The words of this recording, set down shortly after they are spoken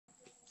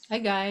Hi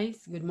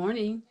guys, good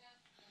morning.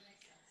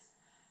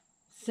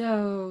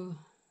 So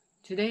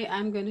today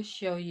I'm going to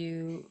show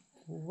you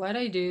what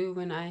I do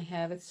when I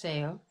have a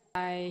sale.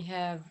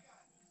 I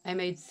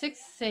made 6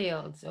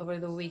 sales over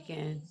the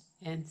weekend,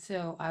 and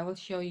so I will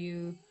show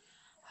you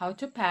how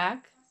to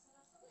pack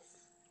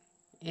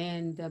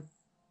and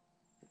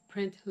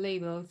print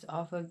labels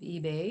off of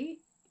eBay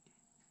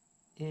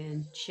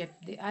and ship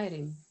the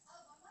item.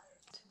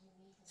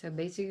 So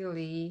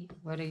basically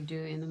what I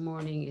do in the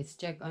morning is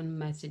check on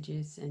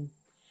messages and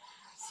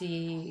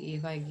see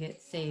if I get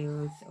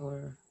sales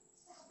or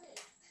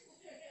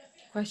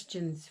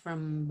questions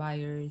from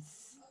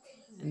buyers,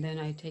 and then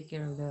I take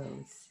care of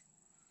those.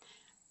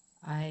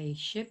 I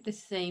ship the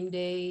same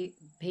day,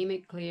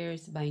 payment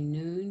clears by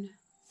noon.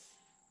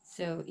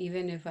 So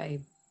even if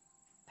I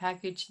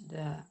package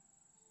the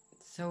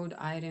sold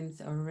items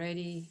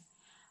already,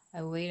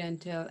 I wait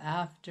until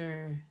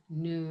after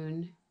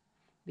noon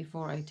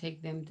before I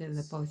take them to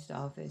the post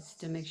office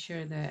to make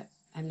sure that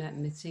I'm not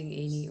missing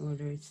any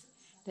orders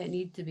that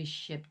need to be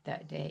shipped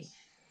that day.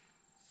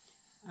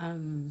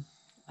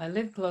 I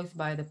live close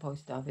by the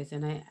post office,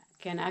 and I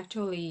can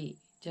actually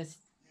just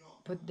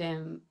put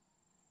them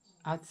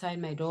outside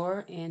my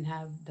door and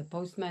have the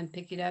postman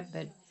pick it up,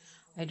 but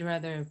I'd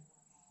rather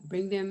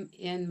bring them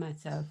in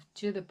myself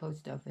to the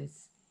post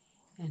office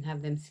and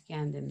have them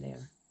scan them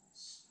there.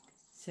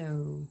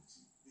 So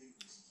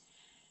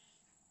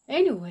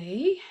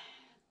anyway,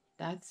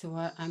 that's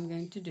what I'm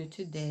going to do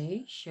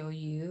today, show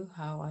you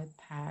how I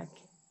pack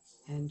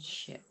and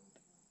ship,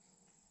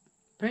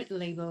 print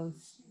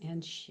labels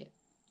and ship.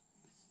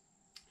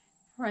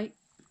 Right.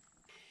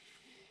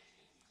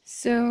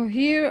 So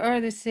here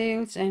are the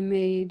sales I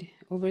made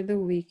over the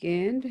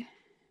weekend.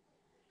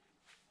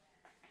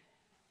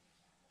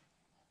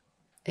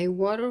 A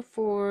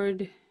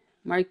Waterford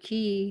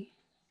marquee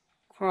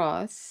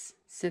cross,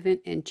 7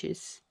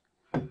 inches.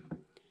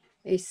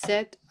 A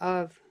set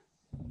of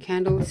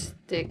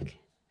candlestick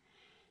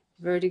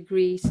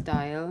verdigris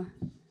style.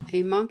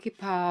 A monkey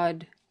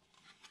pod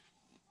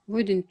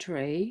wooden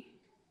tray.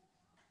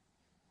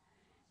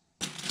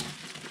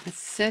 A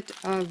set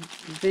of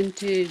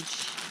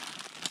vintage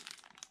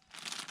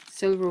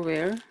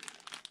silverware.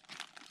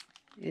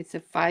 It's a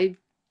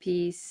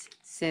 5-piece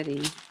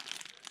setting,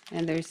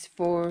 and there's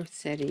 4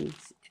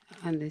 settings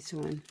on this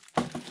one.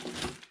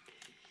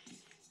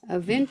 A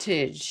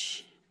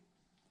vintage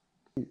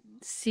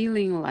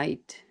ceiling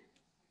light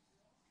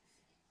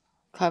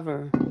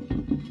cover.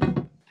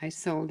 I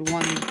sold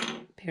 1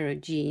 pair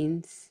of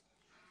jeans,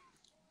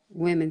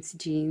 women's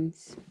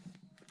jeans.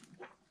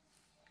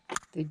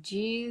 The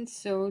jeans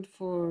sold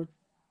for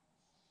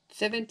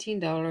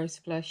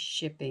 $17 plus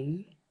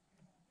shipping.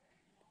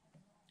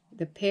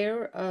 The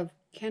pair of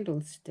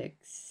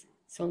candlesticks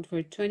sold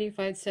for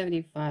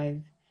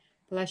 $25.75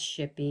 plus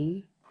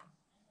shipping.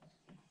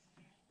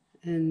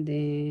 And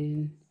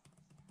then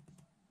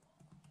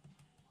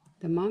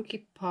the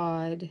monkey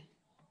pod,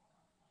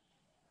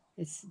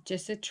 it's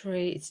just a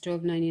tray, it's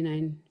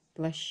 $12.99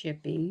 plus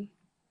shipping.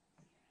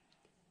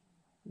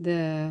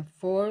 The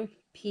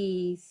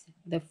 4-place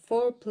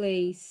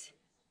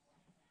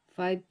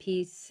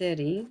 5-piece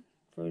setting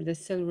for the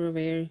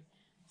silverware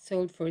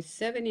sold for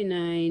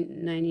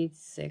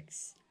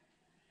 $79.96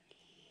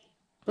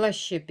 plus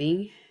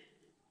shipping.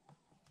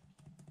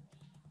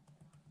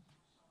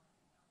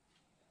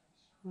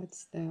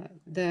 What's that?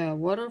 The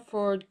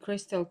Waterford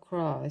Crystal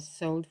Cross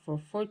sold for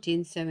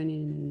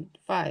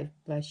 $14.75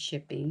 plus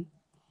shipping.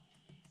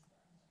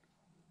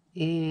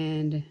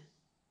 And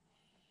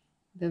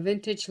the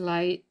vintage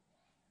light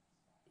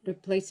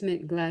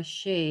replacement glass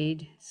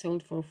shade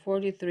sold for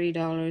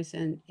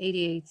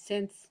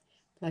 $43.88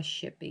 plus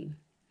shipping.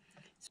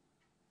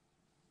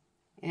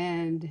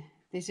 And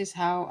this is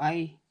how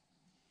I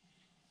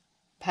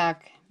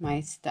pack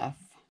my stuff.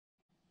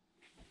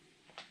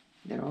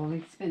 They're all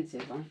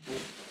expensive, aren't they?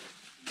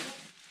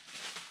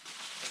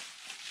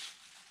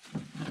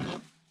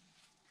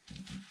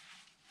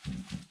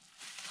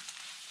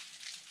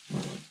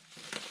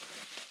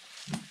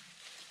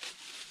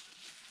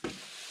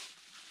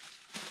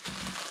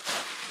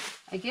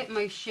 I get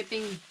my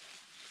shipping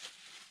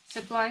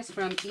supplies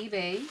from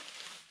eBay.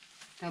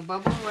 The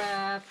bubble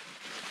wrap,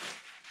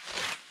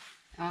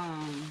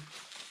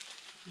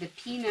 the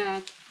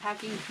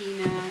packing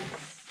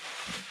peanuts,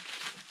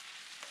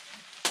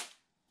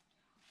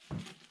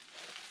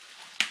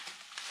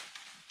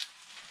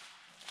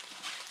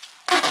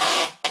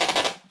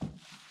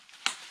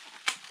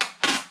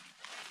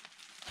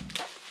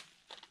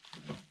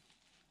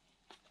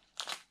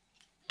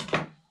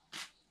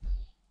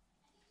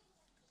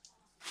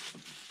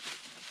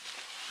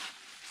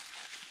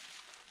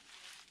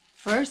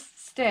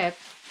 first step,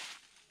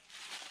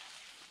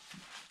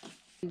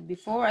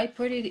 before I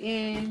put it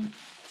in,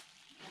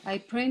 I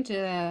print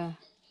a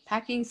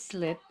packing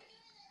slip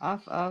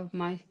off of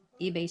my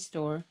eBay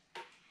store,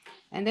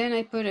 and then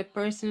I put a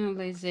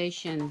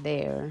personalization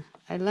there.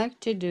 I like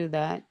to do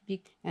that,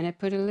 and I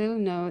put a little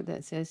note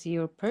that says,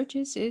 "Your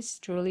purchase is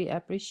truly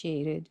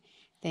appreciated.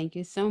 Thank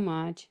you so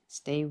much.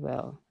 Stay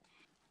well."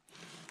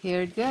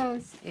 here it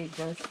goes. It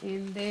goes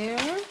in there.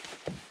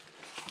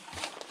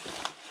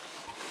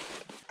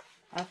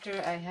 After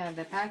I have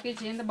the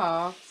package in the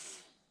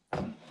box,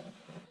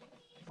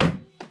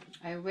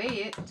 I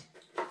weigh it.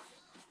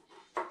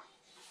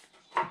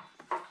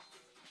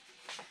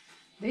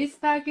 This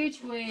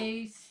package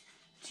weighs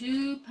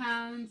 2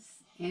 pounds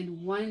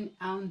and 1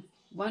 ounce,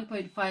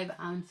 1.5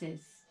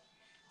 ounces.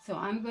 So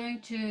I'm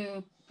going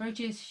to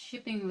purchase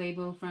shipping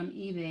label from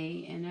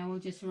eBay, and I will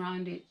just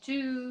round it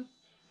to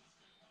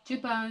 2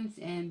 pounds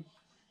and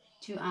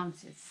 2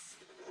 ounces.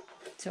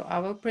 So I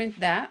will print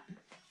that.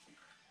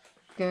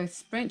 Go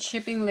print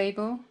shipping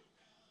label,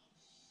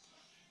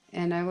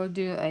 and I will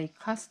do a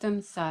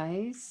custom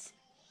size,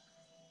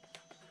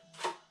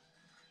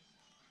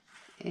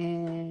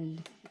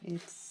 and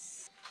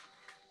it's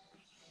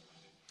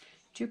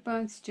 2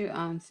 pounds 2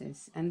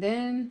 ounces. And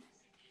then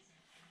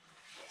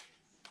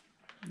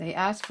they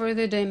ask for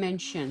the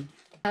dimension.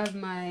 I have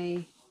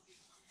my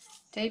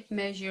tape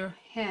measure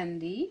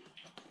handy.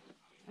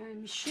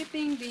 I'm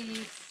shipping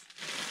these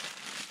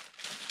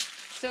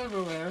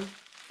silverware.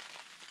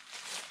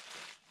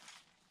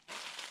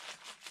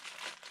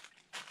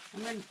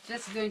 I'm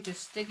just going to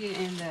stick it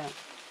in the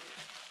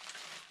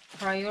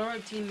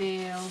priority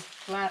mail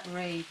flat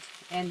rate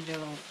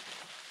envelope.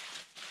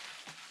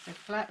 The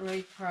flat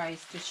rate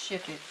price to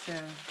ship it, so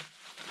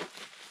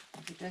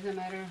it doesn't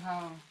matter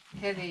how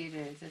heavy it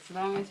is, as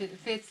long as it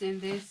fits in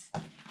this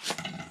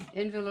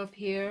envelope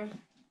here,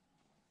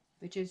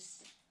 which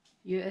is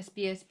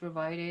USPS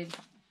provided,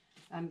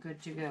 I'm good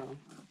to go.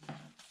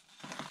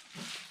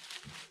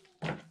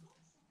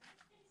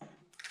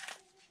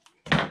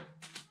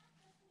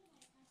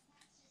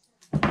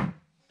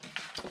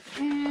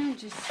 And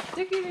just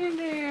stick it in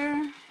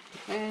there,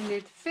 and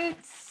it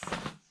fits.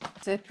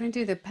 So I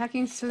printed a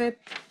packing slip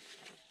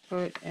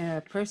for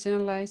a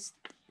personalized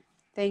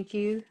thank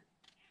you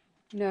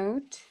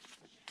note.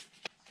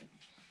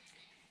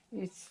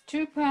 It's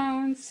 2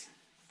 pounds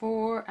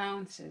 4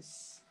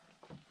 ounces.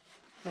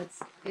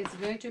 It's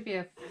going to be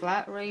a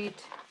flat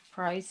rate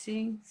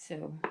pricing,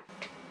 so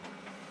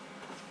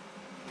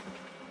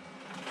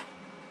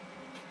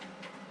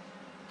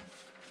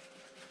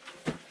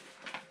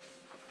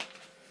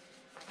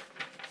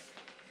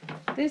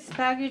this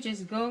package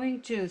is going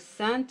to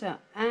Santa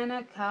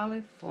Ana,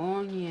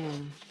 California.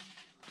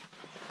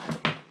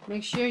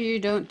 Make sure you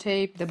don't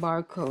tape the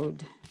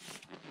barcode.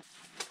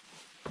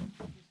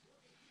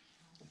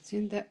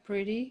 Isn't that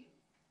pretty?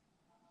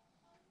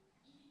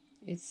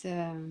 It's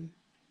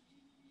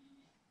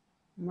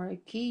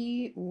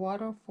Marquee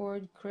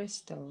Waterford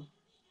Crystal.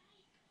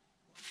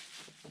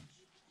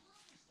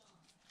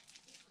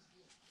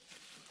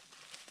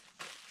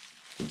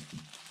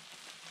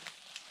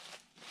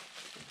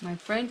 My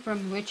friend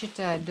from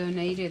Wichita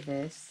donated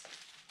this.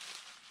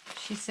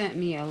 She sent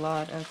me a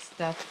lot of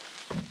stuff,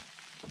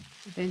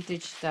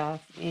 vintage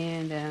stuff,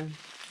 and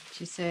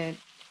she said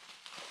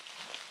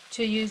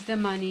to use the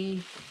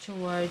money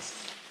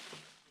towards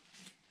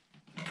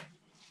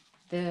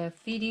the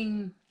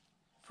feeding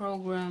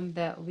program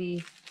that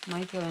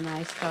Michael and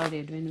I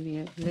started when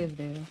we lived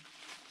there.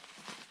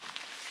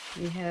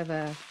 We have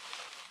a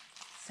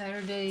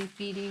Saturday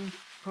feeding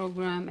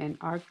program and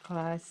art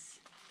class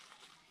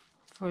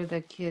for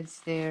the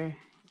kids there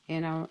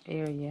in our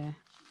area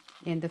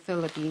in the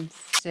Philippines.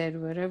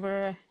 Said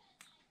whatever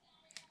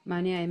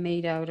money I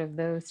made out of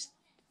those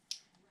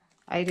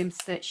items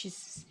that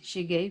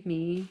she gave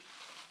me,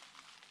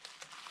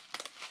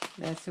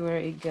 that's where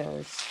it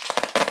goes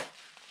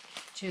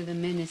to the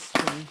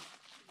ministry,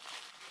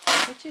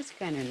 which is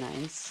kind of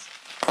nice.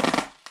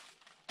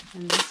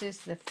 And this is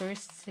the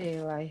first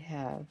sale I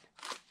have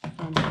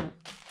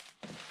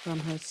from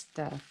her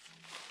stuff.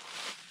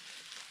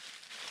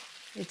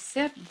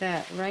 Except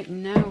that right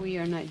now we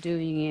are not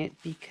doing it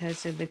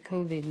because of the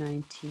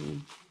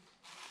COVID-19.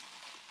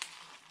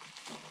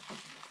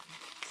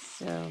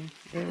 So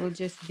it will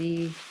just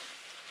be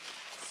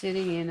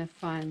sitting in a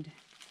fund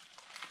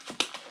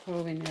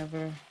for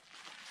whenever.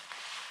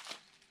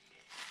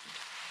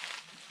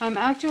 I'm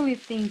actually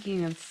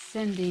thinking of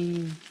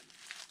sending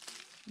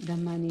the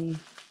money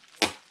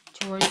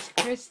towards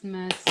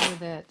Christmas so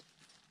that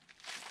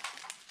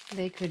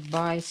they could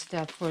buy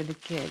stuff for the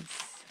kids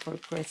for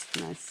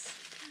Christmas.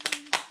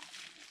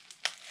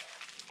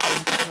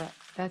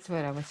 That's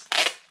what I was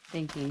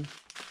thinking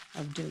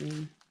of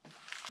doing.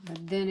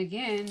 But then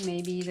again,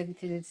 maybe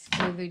this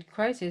COVID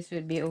crisis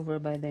would be over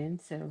by then,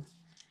 so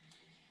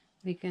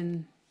we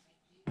can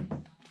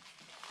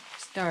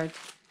start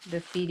the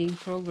feeding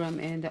program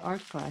and the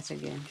art class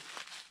again.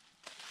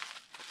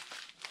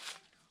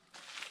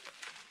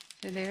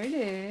 So there it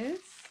is.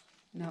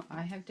 Now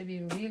I have to be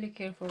really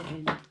careful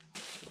in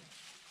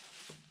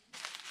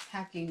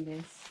packing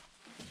this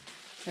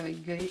so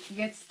it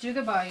gets to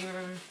the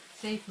buyer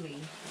safely.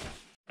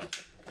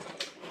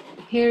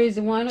 Here is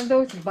one of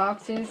those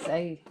boxes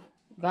I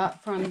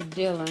got from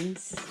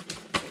Dylan's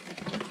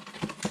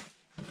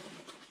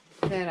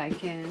that I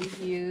can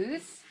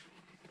use.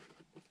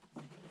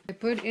 I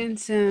put in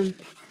some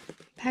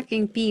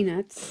packing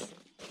peanuts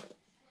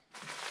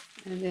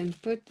and then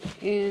put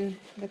in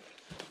the,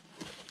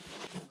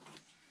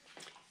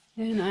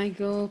 then I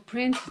go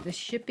print the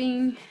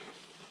shipping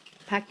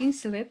packing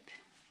slip.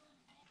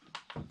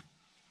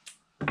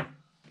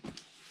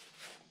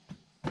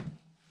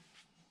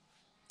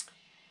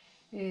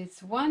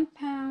 It's 1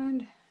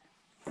 pound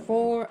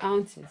 4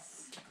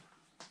 ounces,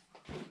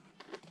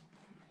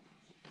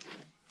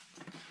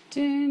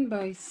 10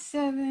 by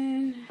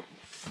 7,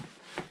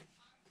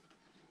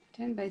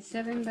 10 by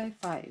 7 by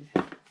 5.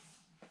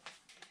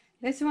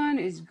 This one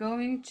is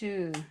going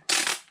to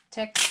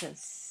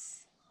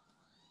Texas.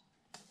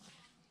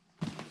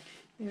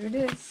 There it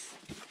is.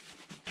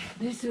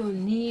 This will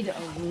need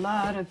a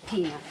lot of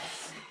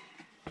peanuts.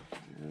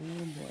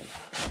 Oh boy.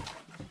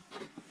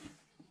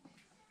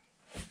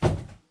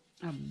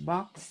 A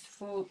box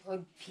full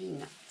of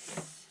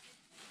peanuts.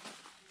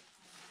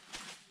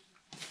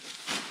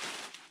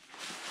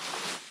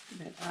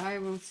 But I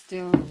will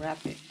still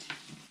wrap it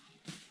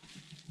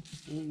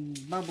in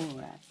bubble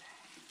wrap.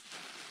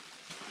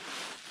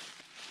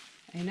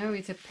 I know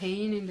it's a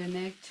pain in the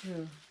neck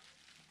to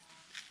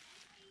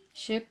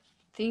ship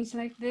things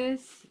like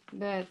this,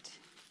 but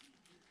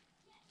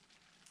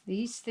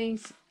these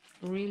things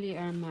really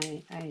are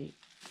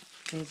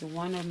is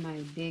one of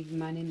my big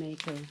money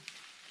maker.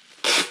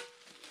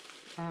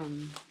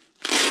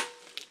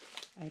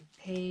 I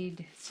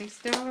paid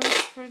 $6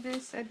 for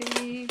this, I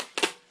believe,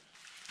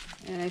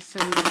 and I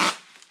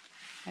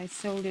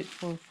sold it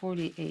for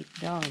 $48.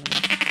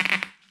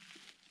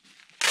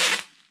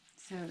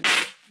 So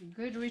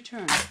good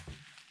return.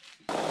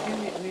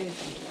 Really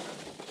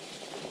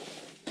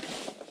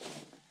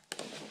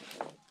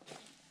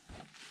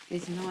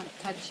is not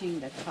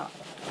touching the top.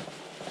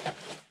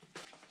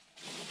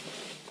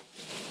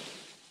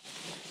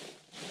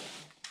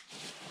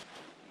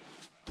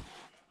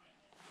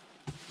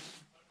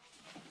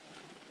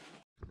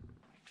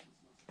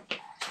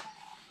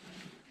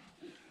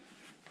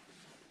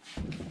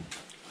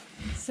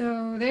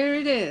 So there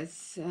it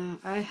is.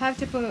 I have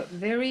to put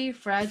very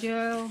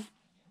fragile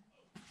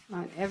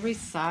on every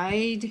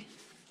side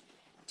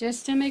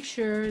just to make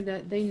sure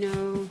that they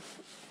know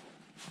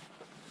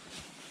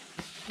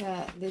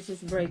that this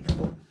is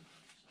breakable.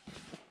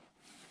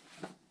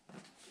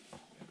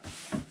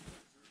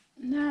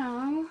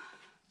 Now,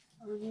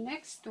 our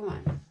next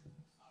one.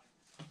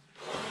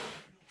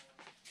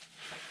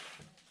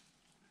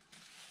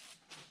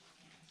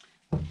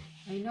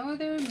 I know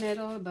they're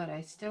metal, but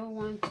I still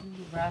want to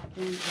wrap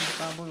them in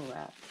bubble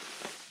wrap.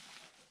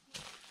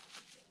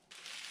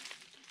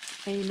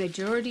 A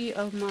majority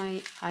of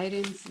my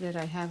items that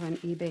I have on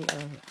eBay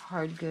are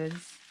hard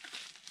goods.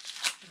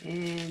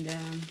 And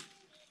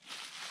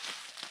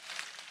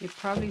you've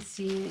probably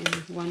seen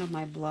in one of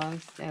my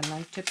blogs that I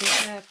like to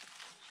pick up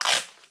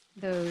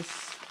those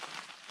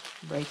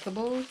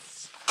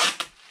breakables.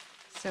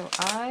 So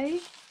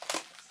I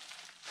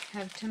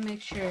have to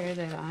make sure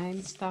that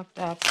I'm stocked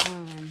up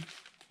on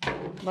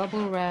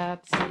bubble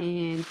wraps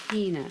and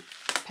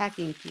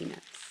packing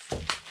peanuts.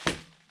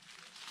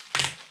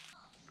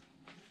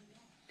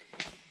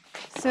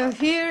 So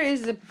here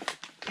is a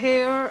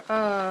pair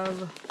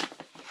of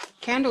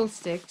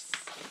candlesticks.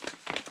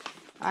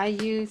 I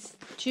used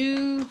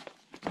 2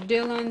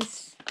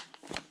 Dillon's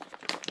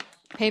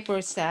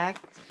paper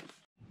sack.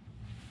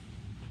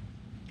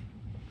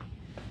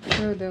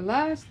 So the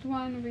last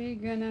one we're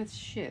gonna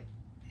ship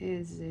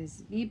is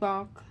this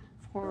Ebok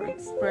for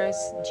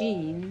Express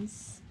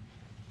jeans.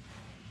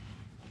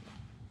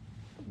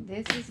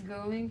 This is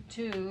going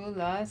to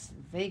Las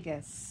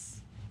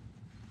Vegas.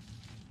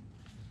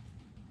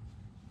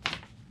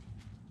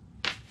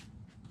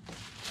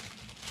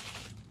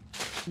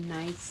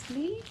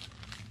 Nicely,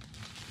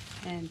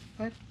 and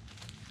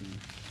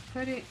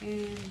put it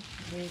in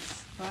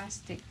this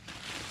plastic.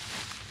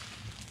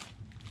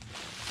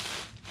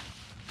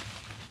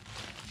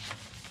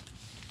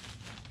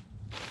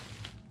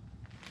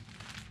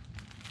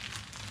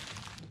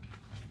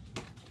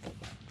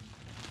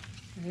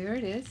 Here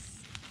it is.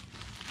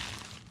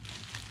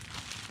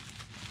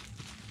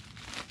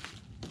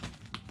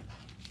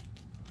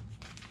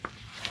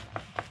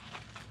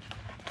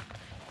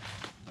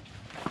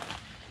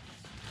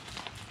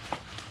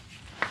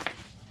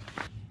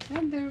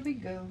 And there we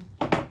go.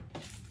 I'm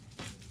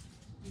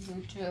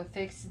going to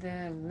fix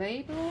the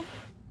label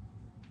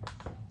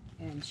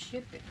and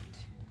ship it.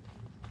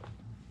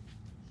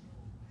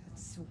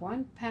 It's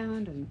 1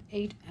 pound and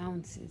 8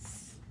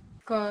 ounces.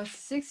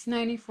 Cost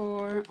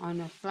 $6.94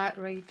 on a flat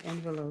rate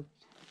envelope.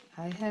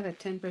 I have a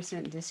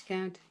 10%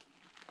 discount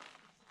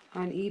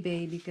on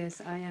eBay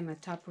because I am a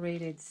top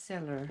rated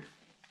seller.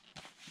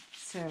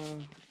 So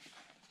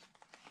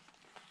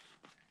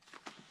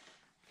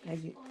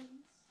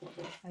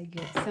I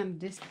get some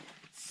discount.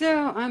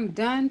 So I'm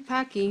done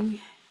packing,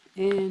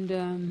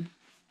 and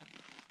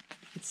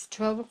it's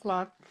 12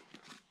 o'clock.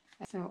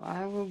 So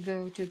I will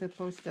go to the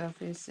post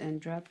office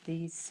and drop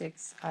these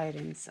 6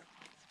 items.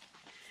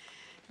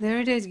 There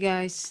it is,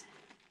 guys.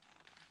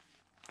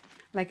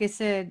 Like I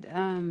said,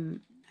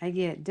 I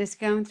get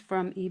discounts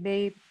from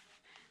eBay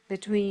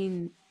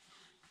between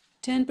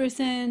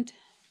 10%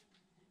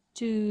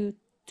 to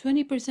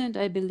 20%,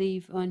 I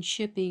believe, on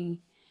shipping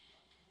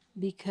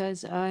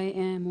because I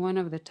am one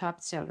of the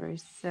top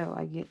sellers. So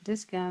I get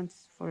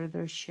discounts for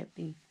their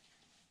shipping.